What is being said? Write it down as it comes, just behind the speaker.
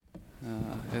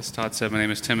As Todd said, my name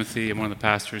is Timothy. I'm one of the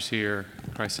pastors here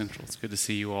at Christ Central. It's good to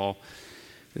see you all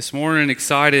this morning.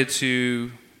 Excited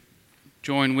to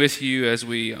join with you as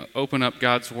we open up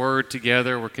God's Word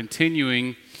together. We're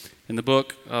continuing in the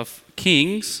book of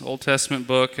Kings, Old Testament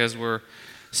book, as we're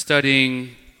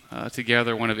studying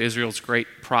together one of Israel's great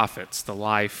prophets, the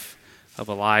life of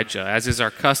Elijah. As is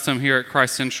our custom here at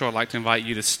Christ Central, I'd like to invite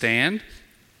you to stand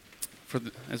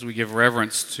as we give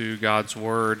reverence to God's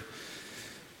Word.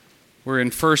 We're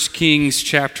in 1 Kings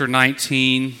chapter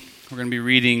 19. We're going to be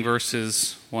reading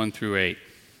verses 1 through 8.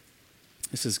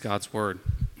 This is God's Word.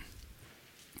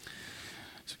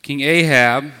 So King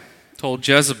Ahab told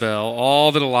Jezebel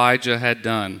all that Elijah had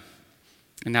done,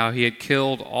 and how he had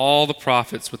killed all the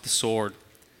prophets with the sword.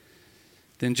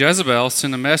 Then Jezebel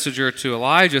sent a messenger to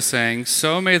Elijah, saying,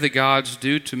 "So may the gods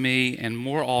do to me, and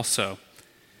more also,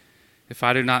 if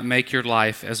I do not make your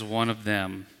life as one of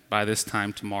them by this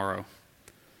time tomorrow."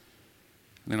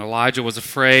 Then Elijah was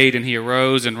afraid, and he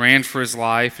arose and ran for his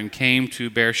life, and came to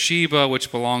Beersheba,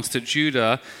 which belongs to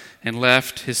Judah, and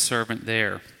left his servant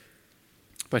there.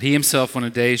 But he himself went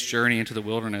a day's journey into the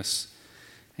wilderness,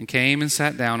 and came and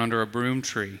sat down under a broom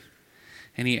tree.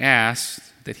 And he asked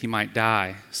that he might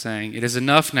die, saying, "It is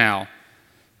enough now,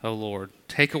 O Lord,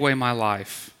 take away my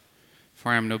life,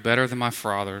 for I am no better than my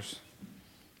fathers."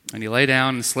 And he lay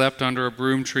down and slept under a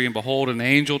broom tree, and behold, an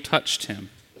angel touched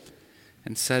him,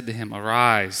 and said to him,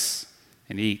 "Arise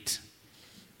and eat."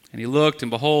 And he looked, and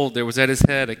behold, there was at his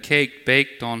head a cake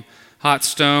baked on hot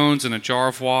stones and a jar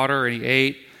of water. And he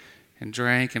ate and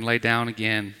drank and lay down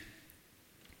again.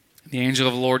 The angel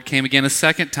of the Lord came again a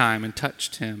second time and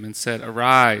touched him and said,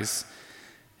 "Arise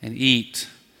and eat,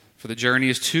 for the journey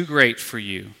is too great for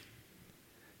you."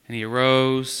 And he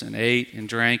arose and ate and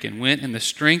drank and went in the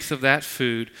strength of that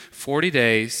food 40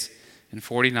 days and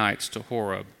 40 nights to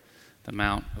Horeb, the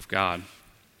Mount of God.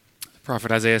 The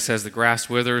prophet Isaiah says, "The grass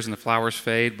withers and the flowers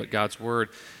fade, but God's word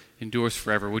endures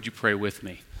forever." Would you pray with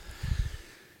me?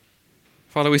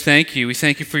 Father, we thank you. We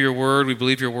thank you for your word. We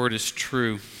believe your word is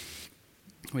true.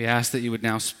 We ask that you would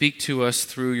now speak to us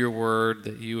through your word,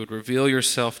 that you would reveal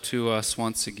yourself to us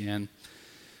once again.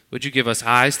 Would you give us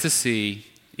eyes to see,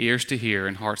 ears to hear,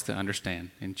 and hearts to understand?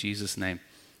 In Jesus' name,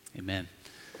 amen.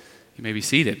 You may be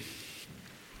seated.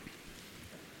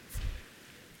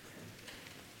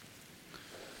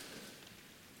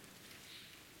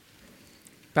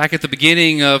 Back at the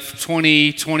beginning of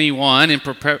 2021,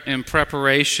 in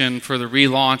preparation for the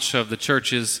relaunch of the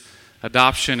church's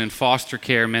adoption and foster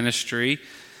care ministry,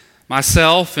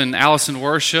 myself and Allison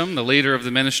Worsham, the leader of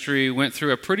the ministry, went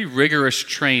through a pretty rigorous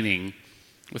training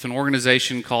with an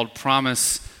organization called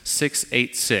Promise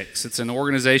 686. It's an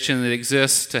organization that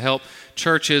exists to help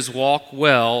churches walk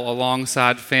well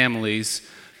alongside families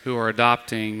who are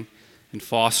adopting and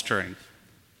fostering.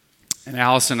 And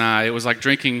Allison and I, it was like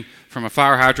drinking from a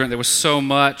fire hydrant. There was so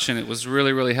much, and it was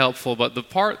really, really helpful. But the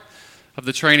part of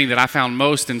the training that I found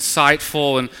most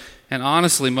insightful and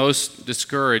honestly most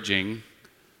discouraging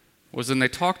was when they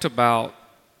talked about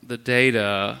the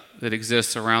data that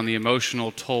exists around the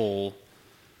emotional toll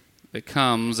that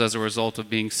comes as a result of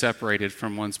being separated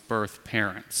from one's birth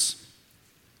parents.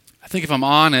 I think if I'm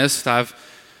honest, I've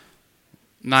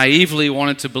naively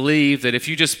wanted to believe that if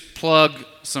you just plug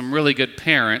some really good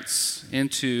parents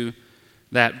into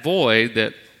that void,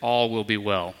 that all will be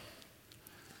well.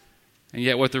 And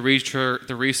yet what the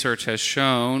research has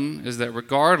shown is that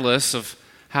regardless of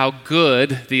how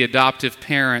good the adoptive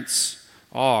parents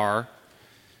are,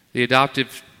 the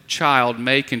adoptive child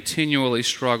may continually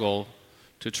struggle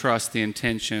to trust the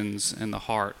intentions and the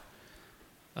heart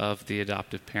of the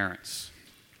adoptive parents.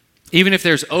 Even if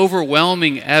there's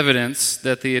overwhelming evidence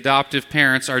that the adoptive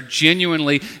parents are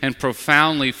genuinely and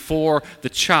profoundly for the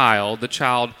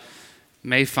child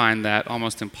may find that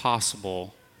almost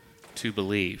impossible to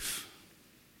believe.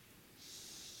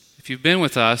 If you've been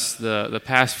with us the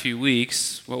past few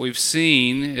weeks, what we've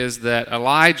seen is that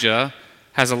Elijah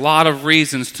has a lot of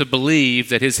reasons to believe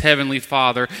that his heavenly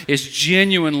Father is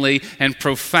genuinely and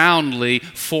profoundly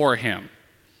for him.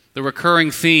 The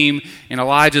recurring theme in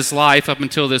Elijah's life up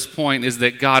until this point is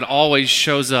that God always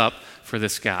shows up for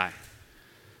this guy.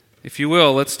 If you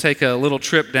will, let's take a little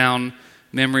trip down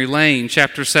memory lane.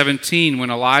 Chapter 17,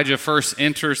 when Elijah first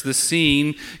enters the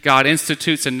scene, God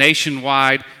institutes a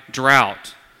nationwide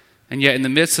drought. And yet in the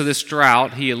midst of this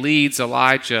drought, he leads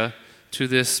Elijah to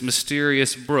this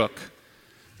mysterious brook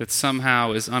that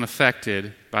somehow is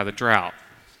unaffected by the drought.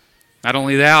 Not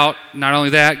only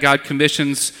that, God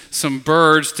commissions some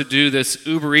birds to do this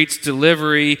Uber Eats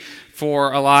delivery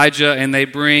for Elijah, and they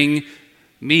bring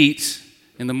meat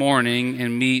in the morning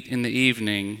and meat in the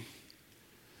evening.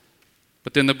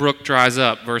 But then the brook dries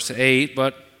up. Verse 8,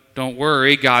 but don't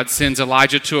worry, God sends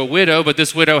Elijah to a widow, but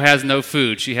this widow has no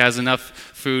food. She has enough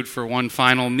food for one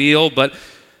final meal, but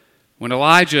when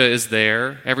Elijah is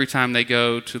there, every time they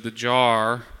go to the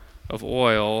jar of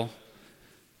oil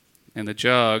and the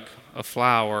jar of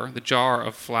flour and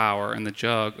the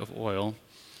jug of oil,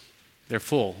 they're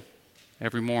full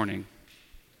every morning.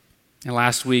 And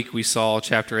last week we saw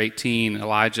chapter 18,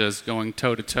 Elijah is going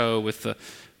toe-to-toe with the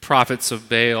prophets of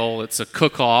Baal. It's a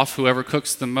cook-off. Whoever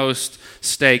cooks the most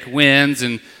steak wins.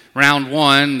 And round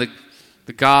one,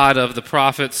 the god of the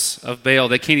prophets of Baal,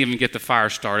 they can't even get the fire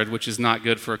started, which is not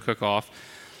good for a cook-off.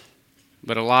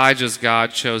 But Elijah's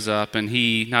God shows up, and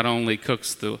he not only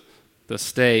cooks the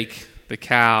steak, the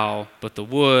cow, but the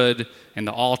wood and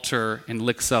the altar, and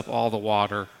licks up all the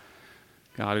water.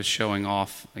 God is showing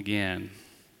off again.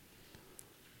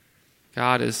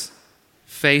 God is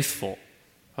faithful.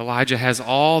 Elijah has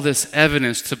all this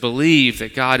evidence to believe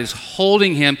that God is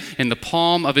holding him in the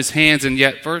palm of his hands, and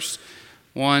yet verse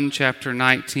 1, chapter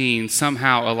 19,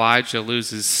 somehow Elijah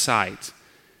loses sight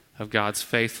of God's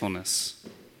faithfulness.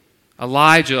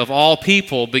 Elijah, of all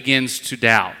people, begins to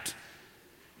doubt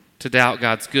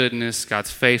God's goodness,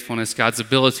 God's faithfulness, God's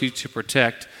ability to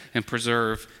protect and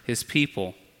preserve his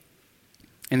people.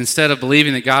 And instead of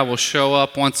believing that God will show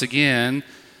up once again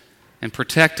and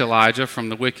protect Elijah from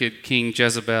the wicked King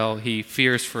Jezebel, he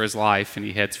fears for his life and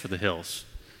he heads for the hills.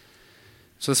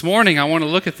 So this morning I want to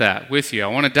look at that with you. I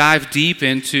want to dive deep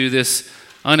into this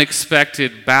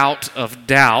unexpected bout of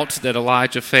doubt that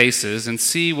Elijah faces and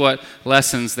see what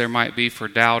lessons there might be for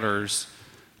doubters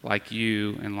like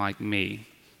you and like me.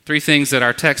 3 things that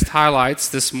our text highlights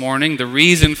this morning: the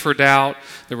reason for doubt,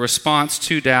 the response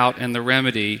to doubt, and the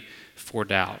remedy for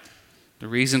doubt. The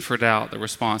reason for doubt, the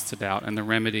response to doubt, and the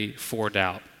remedy for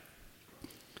doubt.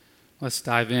 Let's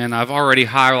dive in. I've already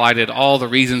highlighted all the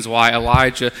reasons why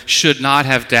Elijah should not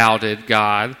have doubted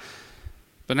God.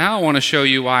 But now I want to show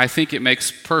you why I think it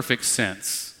makes perfect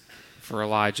sense for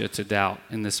Elijah to doubt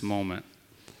in this moment.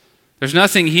 There's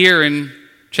nothing here in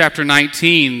chapter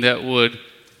 19 that would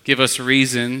give us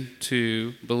reason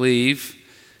to believe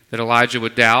that Elijah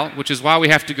would doubt, which is why we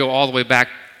have to go all the way back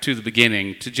to the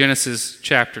beginning, to Genesis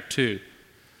chapter 2.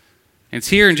 And it's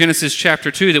here in Genesis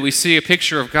chapter 2 that we see a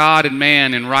picture of God and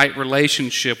man in right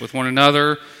relationship with one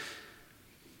another.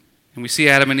 And we see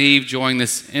Adam and Eve join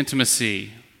this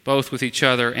intimacy, both with each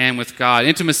other and with God.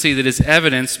 Intimacy that is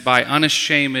evidenced by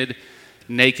unashamed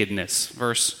nakedness.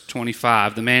 Verse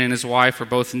 25, the man and his wife are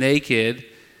both naked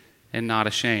and not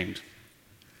ashamed.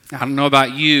 I don't know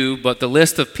about you, but the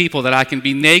list of people that I can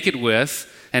be naked with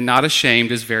and not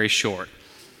ashamed is very short.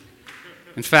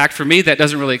 In fact, for me, that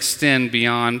doesn't really extend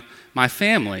beyond my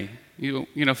family. You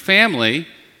know, family,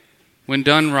 when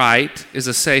done right, is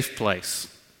a safe place.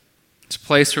 It's a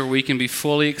place where we can be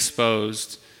fully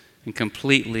exposed and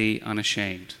completely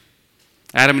unashamed.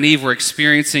 Adam and Eve were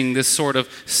experiencing this sort of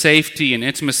safety and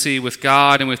intimacy with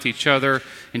God and with each other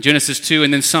in Genesis 2,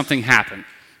 and then something happened.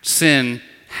 Sin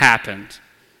happened.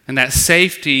 And that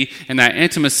safety and that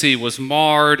intimacy was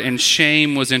marred and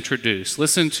shame was introduced.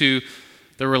 Listen to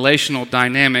the relational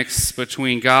dynamics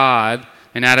between God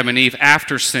and Adam and Eve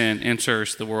after sin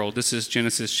enters the world. This is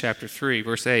Genesis chapter 3,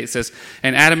 verse 8. It says,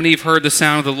 and Adam and Eve heard the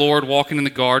sound of the Lord walking in the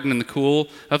garden in the cool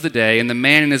of the day, and the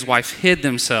man and his wife hid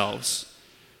themselves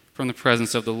from the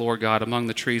presence of the Lord God among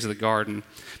the trees of the garden.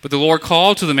 But the Lord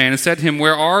called to the man and said to him,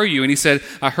 where are you? And he said,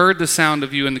 I heard the sound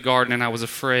of you in the garden, and I was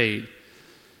afraid,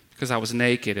 because I was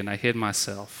naked and I hid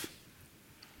myself.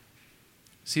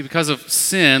 See, because of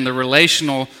sin, the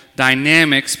relational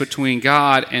dynamics between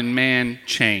God and man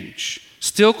change.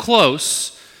 Still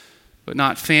close, but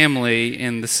not family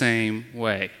in the same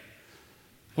way.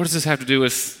 What does this have to do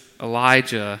with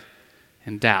Elijah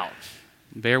and doubt?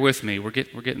 Bear with me, we're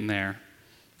getting there.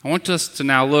 I want us to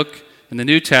now look in the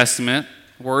New Testament,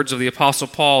 words of the Apostle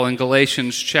Paul in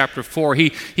Galatians chapter 4.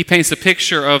 He paints a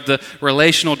picture of the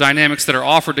relational dynamics that are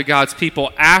offered to God's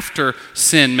people after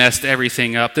sin messed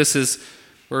everything up. This is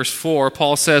verse 4.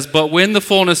 Paul says, but when the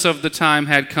fullness of the time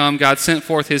had come, God sent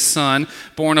forth his Son,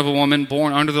 born of a woman,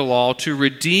 born under the law, to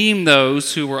redeem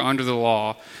those who were under the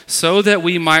law, so that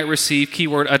we might receive,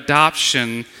 keyword,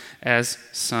 adoption as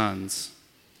sons.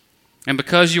 And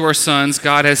because you are sons,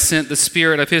 God has sent the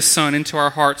Spirit of his Son into our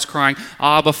hearts, crying,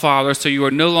 Abba, Father. So you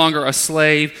are no longer a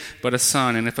slave, but a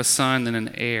son. And if a son, then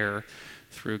an heir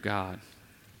through God.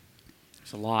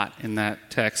 There's a lot in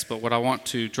that text, but what I want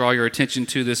to draw your attention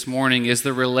to this morning is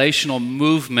the relational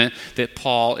movement that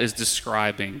Paul is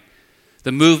describing.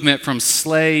 The movement from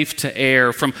slave to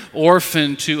heir, from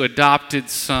orphan to adopted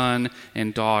son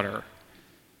and daughter.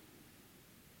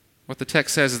 What the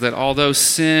text says is that although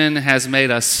sin has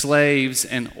made us slaves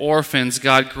and orphans,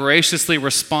 God graciously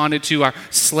responded to our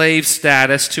slave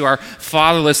status, to our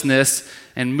fatherlessness,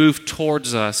 and moved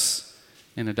towards us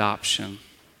in adoption.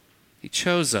 He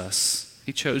chose us.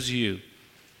 He chose you.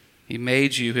 He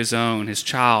made you his own, his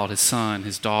child, his son,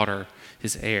 his daughter,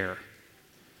 his heir.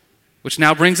 Which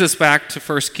now brings us back to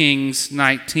 1 Kings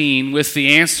 19 with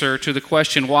the answer to the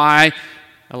question why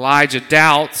Elijah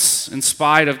doubts in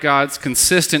spite of God's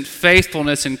consistent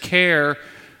faithfulness and care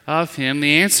of him.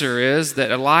 The answer is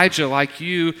that Elijah, like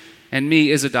you and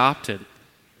me, is adopted.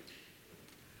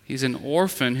 He's an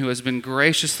orphan who has been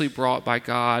graciously brought by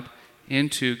God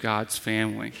into God's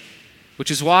family.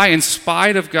 Which is why, in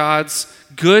spite of God's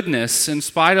goodness, in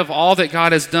spite of all that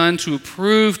God has done to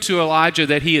prove to Elijah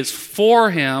that he is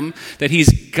for him, that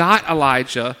he's got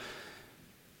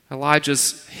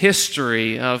Elijah's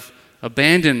history of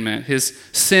abandonment, his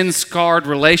sin-scarred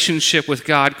relationship with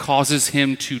God causes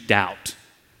him to doubt,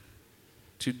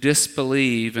 to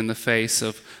disbelieve in the face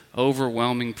of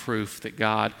overwhelming proof that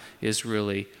God is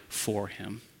really for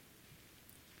him.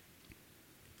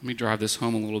 Let me drive this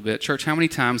home a little bit. Church, how many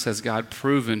times has God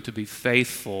proven to be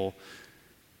faithful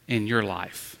in your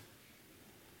life?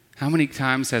 How many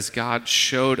times has God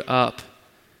showed up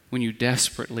when you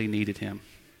desperately needed him?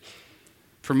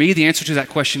 For me, the answer to that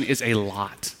question is a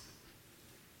lot.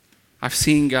 I've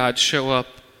seen God show up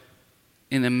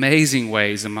in amazing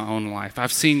ways in my own life.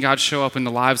 I've seen God show up in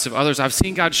the lives of others. I've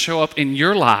seen God show up in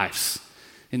your lives,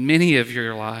 in many of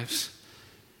your lives.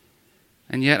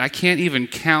 And yet I can't even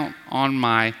count on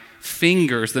my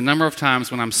fingers the number of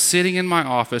times when I'm sitting in my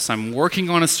office, I'm working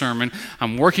on a sermon,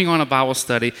 I'm working on a Bible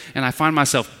study, and I find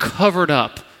myself covered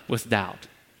up with doubt,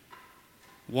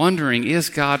 wondering, is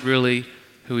God really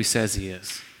who he says he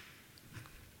is?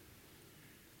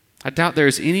 I doubt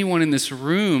there's anyone in this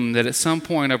room that at some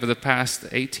point over the past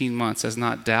 18 months has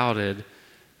not doubted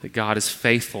that God is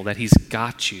faithful, that he's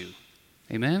got you.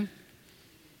 Amen?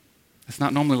 That's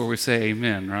not normally where we say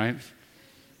amen, right?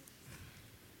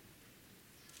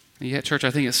 And yet, church, I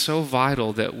think it's so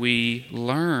vital that we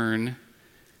learn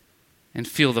and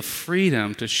feel the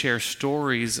freedom to share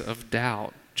stories of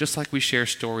doubt, just like we share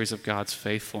stories of God's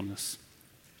faithfulness.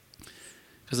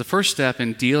 Because the first step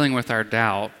in dealing with our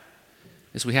doubt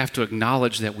is we have to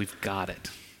acknowledge that we've got it.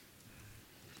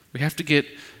 We have to get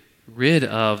rid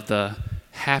of the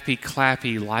happy,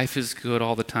 clappy, life is good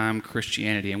all the time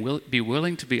Christianity, and we'll be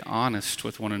willing to be honest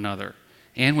with one another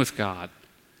and with God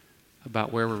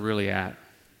about where we're really at.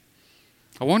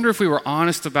 I wonder if we were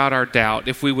honest about our doubt,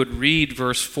 if we would read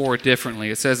verse 4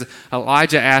 differently. It says,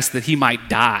 Elijah asked that he might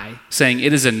die, saying,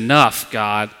 "It is enough,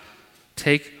 God.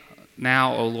 Take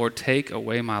now, O Lord, take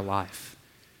away my life."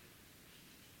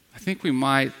 I think we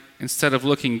might, instead of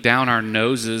looking down our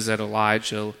noses at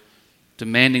Elijah,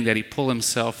 demanding that he pull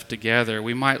himself together,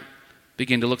 we might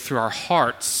begin to look through our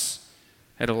hearts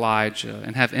at Elijah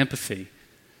and have empathy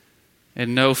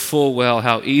and know full well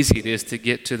how easy it is to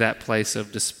get to that place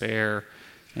of despair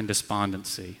and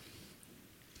despondency.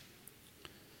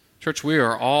 Church, we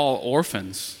are all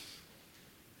orphans.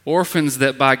 Orphans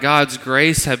that by God's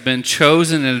grace have been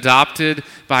chosen and adopted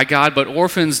by God, but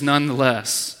orphans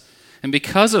nonetheless. And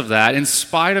because of that, in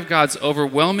spite of God's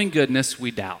overwhelming goodness,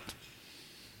 we doubt.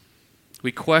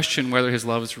 We question whether his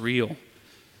love is real,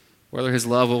 whether his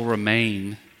love will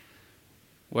remain,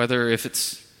 whether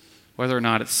or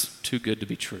not it's too good to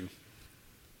be true.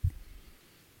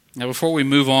 Now, before we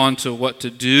move on to what to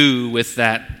do with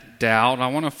that doubt, I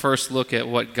want to first look at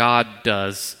what God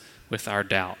does with our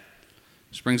doubt.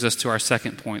 This brings us to our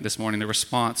second point this morning, the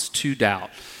response to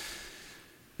doubt.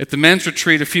 At the men's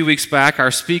retreat a few weeks back,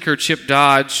 our speaker, Chip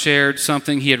Dodd, shared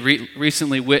something he had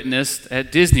recently witnessed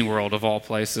at Disney World, of all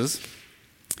places.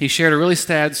 He shared a really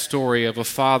sad story of a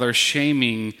father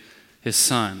shaming his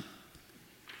son.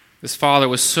 This father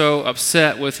was so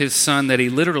upset with his son that he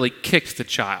literally kicked the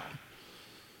child.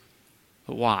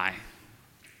 But why?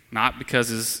 Not because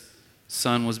his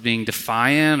son was being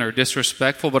defiant or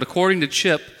disrespectful, but according to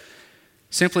Chip,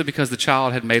 simply because the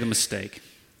child had made a mistake.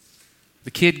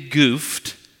 The kid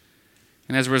goofed,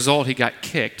 and as a result, he got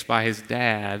kicked by his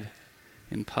dad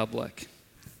in public.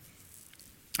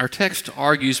 Our text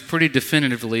argues pretty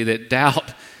definitively that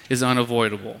doubt is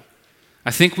unavoidable.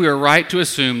 I think we are right to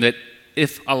assume that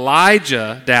if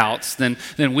Elijah doubts, then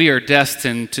we are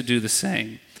destined to do the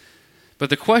same. But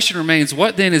the question remains,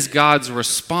 what then is God's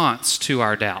response to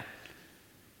our doubt?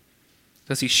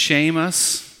 Does he shame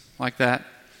us like that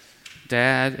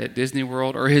dad at Disney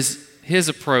World, or is his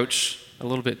approach a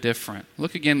little bit different?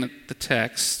 Look again at the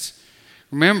text.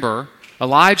 Remember,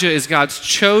 Elijah is God's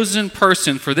chosen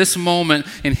person for this moment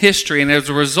in history, and as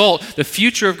a result, the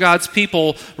future of God's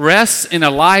people rests in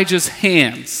Elijah's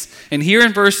hands. And here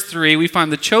in verse 3, we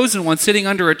find the chosen one sitting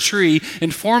under a tree,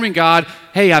 informing God,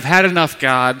 hey, I've had enough,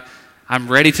 God. I'm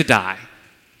ready to die.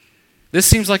 This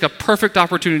seems like a perfect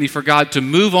opportunity for God to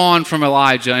move on from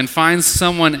Elijah and find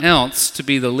someone else to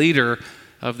be the leader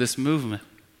of this movement.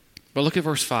 But look at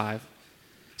verse 5.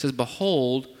 It says,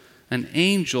 behold, an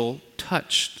angel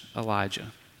touched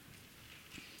Elijah.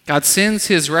 God sends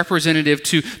his representative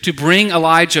to bring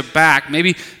Elijah back,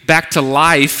 maybe back to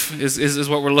life is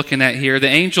what we're looking at here. The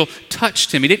angel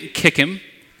touched him. He didn't kick him.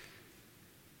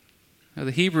 Now,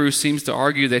 the Hebrew seems to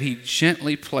argue that he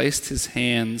gently placed his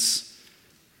hands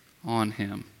on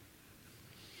him.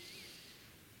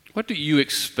 What do you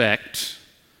expect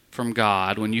from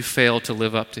God when you fail to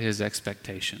live up to his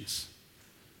expectations?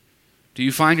 Do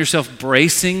you find yourself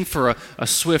bracing for a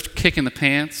swift kick in the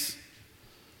pants?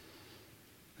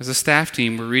 As a staff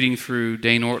team, we're reading through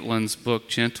Dane Ortland's book,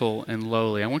 Gentle and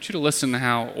Lowly. I want you to listen to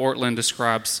how Ortland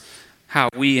describes how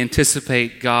we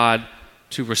anticipate God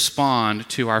to respond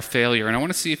to our failure. And I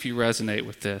want to see if you resonate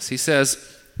with this. He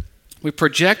says, we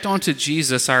project onto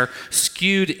Jesus our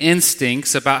skewed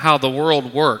instincts about how the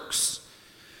world works.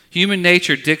 Human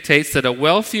nature dictates that the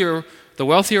wealthier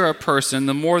a person,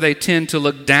 the more they tend to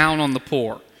look down on the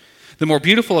poor. The more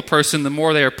beautiful a person, the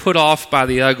more they are put off by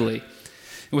the ugly.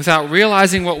 And without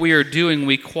realizing what we are doing,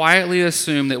 we quietly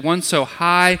assume that one so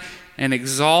high and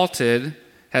exalted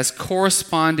has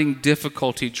corresponding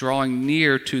difficulty drawing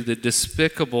near to the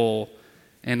despicable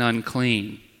and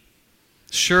unclean.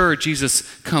 Sure, Jesus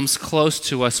comes close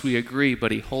to us, we agree,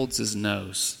 but he holds his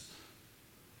nose.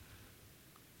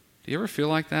 Do you ever feel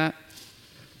like that?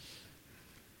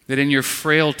 That in your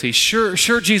frailty, sure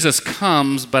Jesus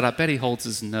comes, but I bet he holds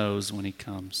his nose when he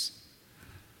comes.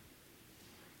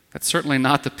 That's certainly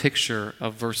not the picture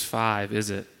of verse 5, is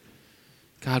it?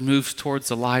 God moves towards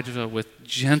Elijah with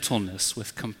gentleness,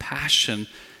 with compassion,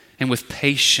 and with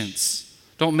patience.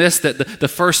 Don't miss that the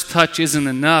first touch isn't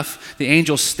enough. The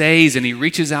angel stays and he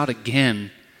reaches out again,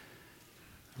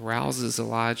 arouses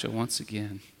Elijah once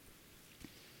again.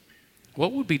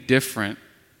 What would be different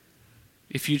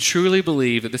if you truly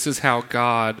believe that this is how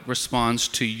God responds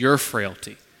to your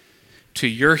frailty, to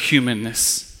your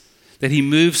humanness, that he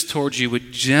moves towards you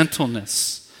with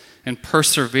gentleness and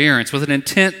perseverance, with an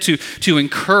intent to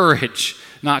encourage,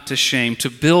 not to shame, to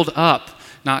build up,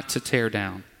 not to tear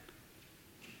down?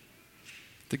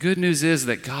 The good news is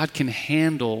that God can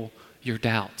handle your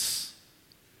doubts.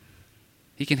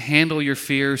 He can handle your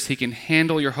fears. He can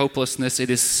handle your hopelessness. It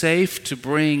is safe to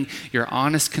bring your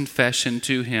honest confession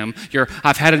to him.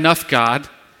 I've had enough, God.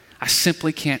 I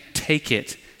simply can't take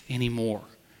it anymore.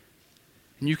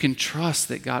 And you can trust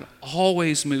that God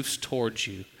always moves towards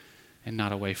you and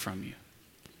not away from you.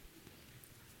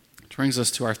 Which brings us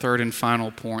to our third and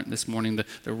final point this morning,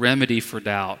 the remedy for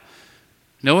doubt.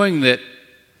 Knowing that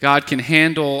God can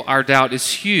handle our doubt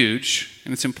is huge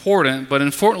and it's important, but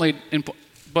unfortunately,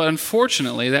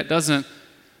 that doesn't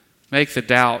make the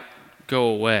doubt go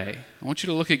away. I want you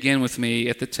to look again with me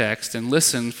at the text and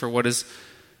listen for what is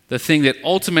the thing that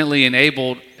ultimately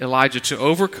enabled Elijah to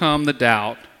overcome the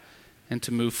doubt and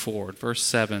to move forward. Verse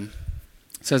 7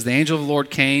 says, the angel of the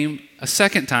Lord came a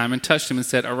second time and touched him and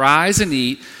said, arise and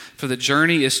eat, for the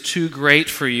journey is too great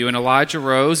for you. And Elijah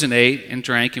rose and ate and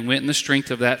drank and went in the strength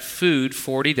of that food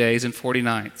 40 days and 40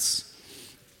 nights.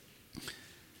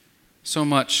 So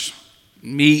much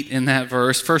meat in that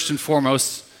verse. First and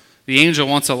foremost, the angel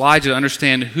wants Elijah to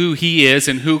understand who he is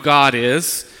and who God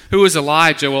is. Who is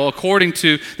Elijah? Well, according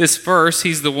to this verse,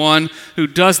 he's the one who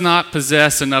does not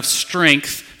possess enough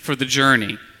strength for the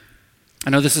journey. I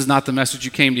know this is not the message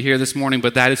you came to hear this morning,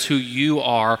 but that is who you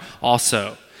are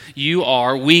also.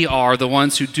 We are the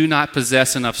ones who do not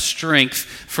possess enough strength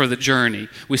for the journey.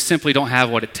 We simply don't have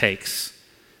what it takes.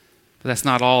 But that's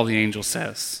not all the angel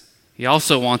says. He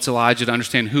also wants Elijah to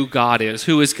understand who God is.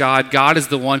 Who is God? God is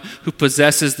the one who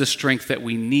possesses the strength that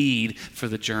we need for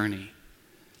the journey.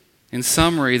 In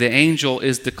summary, the angel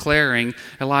is declaring,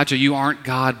 Elijah, you aren't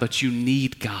God, but you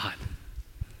need God.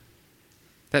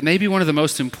 That may be one of the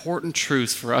most important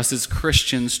truths for us as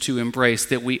Christians to embrace,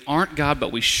 that we aren't God,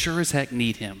 but we sure as heck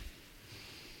need him.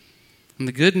 And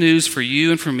the good news for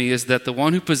you and for me is that the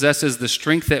one who possesses the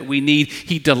strength that we need,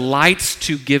 he delights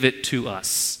to give it to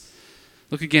us.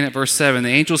 Look again at verse 7. The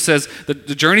angel says, the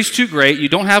journey's too great. You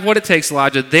don't have what it takes,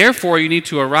 Elijah. Therefore, you need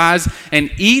to arise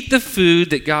and eat the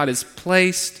food that God has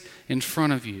placed in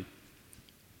front of you.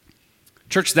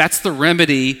 Church, that's the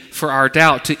remedy for our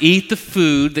doubt, to eat the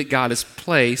food that God has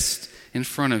placed in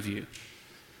front of you.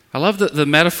 I love the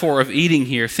metaphor of eating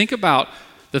here. Think about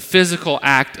the physical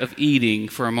act of eating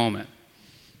for a moment.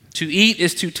 To eat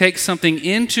is to take something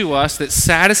into us that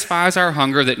satisfies our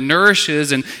hunger, that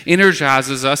nourishes and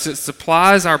energizes us. It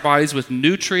supplies our bodies with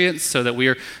nutrients so that we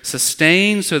are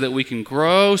sustained, so that we can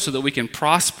grow, so that we can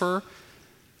prosper.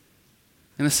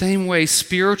 In the same way,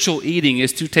 spiritual eating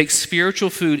is to take spiritual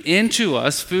food into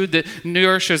us, food that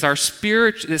nourishes our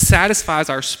spirit, that satisfies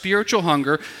our spiritual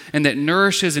hunger, and that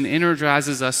nourishes and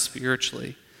energizes us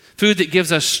spiritually. Food that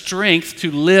gives us strength to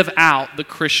live out the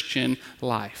Christian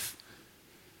life.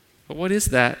 But what is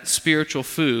that spiritual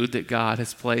food that God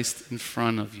has placed in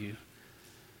front of you?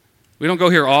 We don't go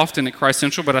here often at Christ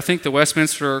Central, but I think the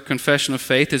Westminster Confession of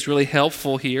Faith is really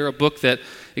helpful here, a book that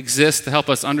exists to help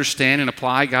us understand and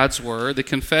apply God's Word. The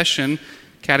Confession,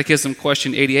 Catechism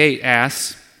question 88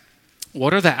 asks,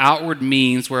 what are the outward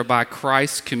means whereby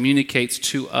Christ communicates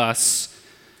to us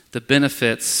the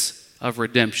benefits of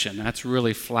redemption? That's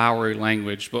really flowery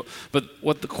language, but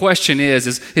what the question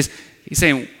is he's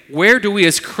saying, where do we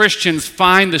as Christians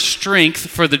find the strength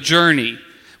for the journey?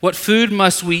 What food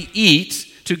must we eat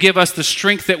to give us the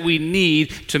strength that we need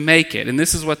to make it? And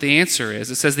this is what the answer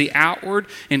is. It says the outward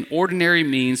and ordinary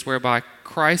means whereby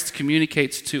Christ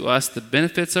communicates to us the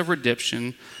benefits of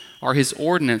redemption are his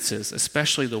ordinances,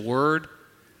 especially the word,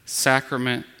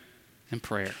 sacrament, and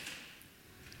prayer.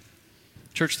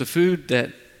 Church, the food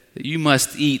that you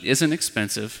must eat isn't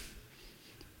expensive.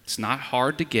 It's not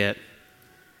hard to get.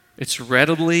 It's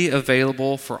readily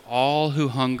available for all who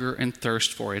hunger and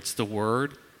thirst for it. It's the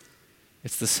word,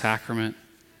 it's the sacrament,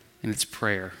 and it's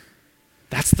prayer.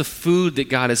 That's the food that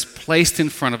God has placed in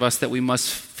front of us that we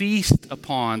must feast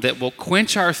upon, that will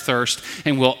quench our thirst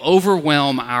and will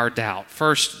overwhelm our doubt.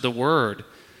 First, the word.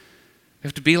 We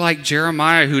have to be like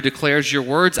Jeremiah, who declares, your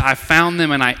words, I found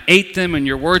them and I ate them, and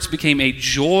your words became a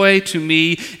joy to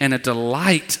me and a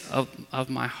delight of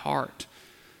my heart.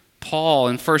 Paul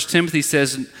in 1 Timothy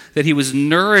says that he was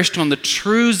nourished on the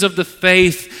truths of the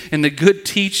faith and the good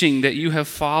teaching that you have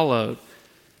followed.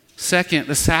 Second,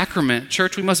 the sacrament.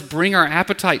 Church, we must bring our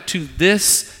appetite to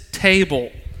this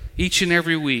table each and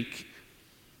every week.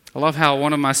 I love how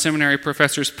one of my seminary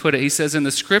professors put it. He says, in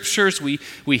the scriptures, we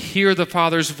hear the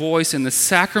Father's voice. In the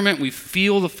sacrament, we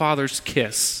feel the Father's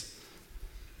kiss.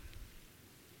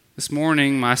 This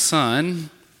morning, my son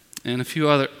and a few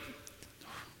other...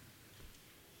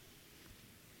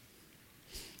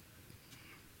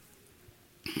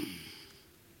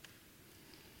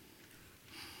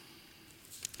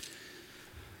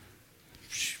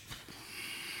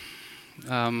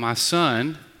 my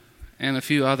son and a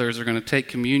few others are going to take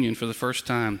communion for the first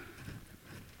time.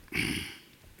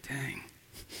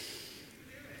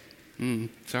 Dang.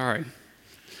 Sorry.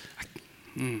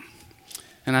 And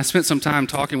I spent some time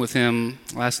talking with him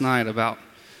last night about,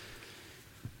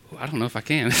 I don't know if I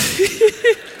can.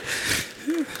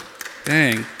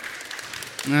 Dang.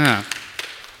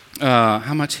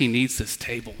 How much he needs this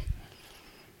table.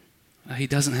 He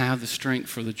doesn't have the strength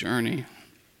for the journey.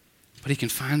 But he can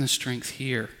find the strength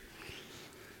here.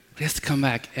 But he has to come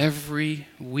back every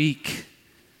week.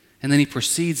 And then he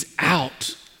proceeds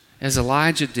out, as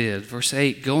Elijah did. Verse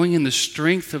 8, going in the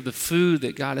strength of the food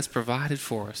that God has provided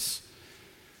for us.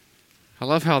 I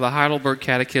love how the Heidelberg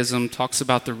Catechism talks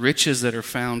about the riches that are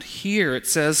found here. It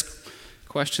says,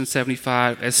 question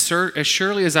 75, as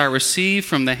surely as I receive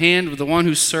from the hand of the one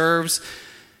who serves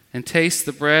and taste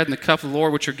the bread and the cup of the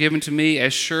Lord which are given to me,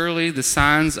 as surely the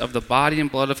signs of the body and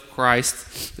blood of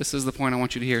Christ. This is the point I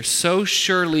want you to hear. So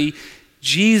surely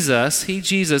Jesus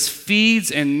feeds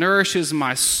and nourishes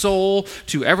my soul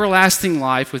to everlasting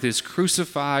life with his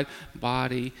crucified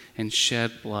body and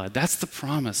shed blood. That's the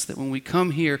promise, that when we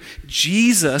come here,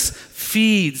 Jesus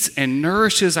feeds and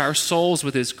nourishes our souls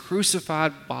with his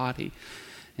crucified body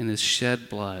and his shed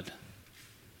blood.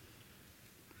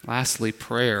 Lastly,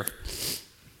 prayer.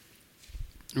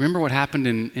 Remember what happened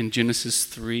in Genesis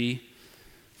 3?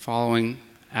 Following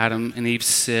Adam and Eve's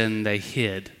sin, they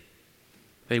hid.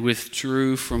 They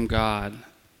withdrew from God.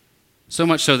 So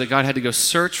much so that God had to go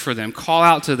search for them, call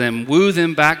out to them, woo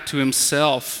them back to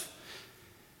himself.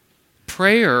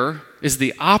 Prayer is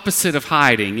the opposite of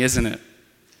hiding, isn't it?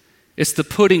 It's the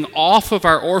putting off of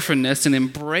our orphanness and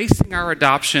embracing our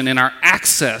adoption and our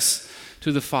access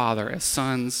to the Father as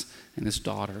sons and as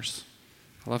daughters.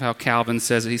 I love how Calvin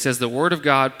says it. He says, the Word of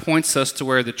God points us to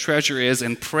where the treasure is,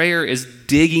 and prayer is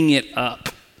digging it up.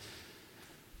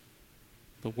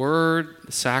 The Word,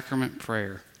 the sacrament,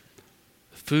 prayer.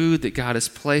 The food that God has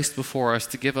placed before us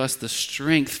to give us the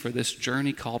strength for this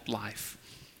journey called life.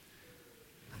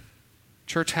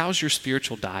 Church, how's your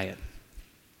spiritual diet?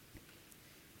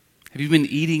 Have you been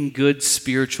eating good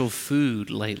spiritual food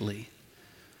lately?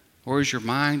 Or is your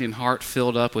mind and heart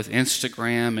filled up with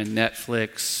Instagram and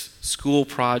Netflix, school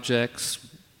projects,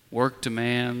 work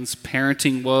demands,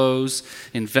 parenting woes,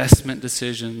 investment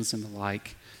decisions, and the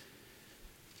like?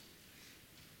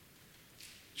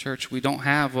 Church, we don't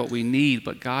have what we need,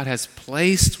 but God has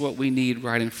placed what we need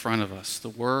right in front of us: the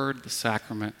Word, the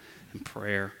sacrament, and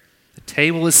prayer. The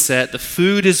table is set, the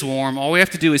food is warm. All we have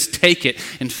to do is take it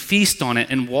and feast on it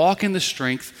and walk in the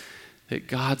strength that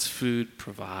God's food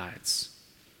provides.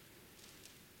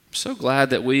 I'm so glad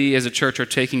that we as a church are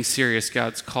taking serious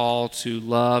God's call to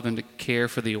love and to care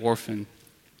for the orphan.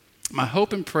 My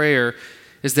hope and prayer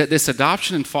is that this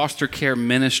adoption and foster care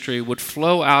ministry would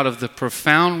flow out of the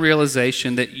profound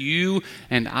realization that you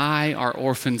and I are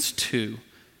orphans too.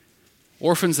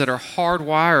 Orphans that are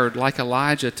hardwired, like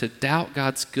Elijah, to doubt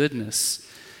God's goodness.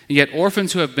 And yet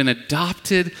orphans who have been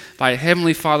adopted by a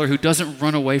Heavenly Father who doesn't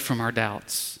run away from our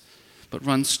doubts, but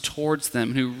runs towards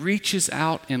them, who reaches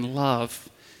out in love,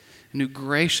 and who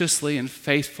graciously and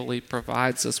faithfully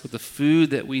provides us with the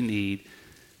food that we need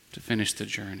to finish the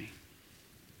journey.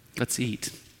 Let's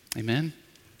eat. Amen?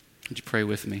 Would you pray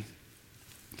with me?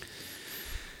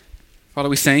 Father,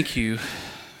 we thank you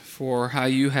for how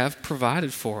you have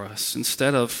provided for us.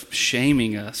 Instead of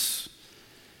shaming us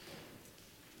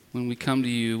when we come to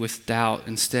you with doubt,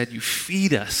 instead you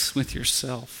feed us with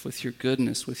yourself, with your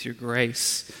goodness, with your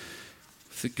grace,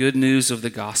 with the good news of the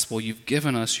gospel. You've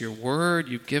given us your word,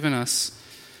 you've given us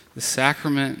the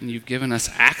sacrament, and you've given us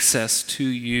access to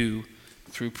you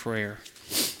through prayer.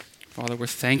 Father, we're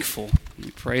thankful.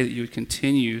 We pray that you would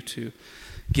continue to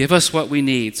give us what we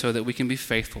need so that we can be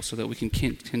faithful, so that we can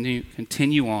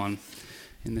continue on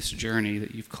in this journey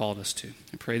that you've called us to.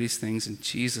 I pray these things in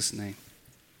Jesus' name.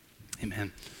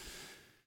 Amen.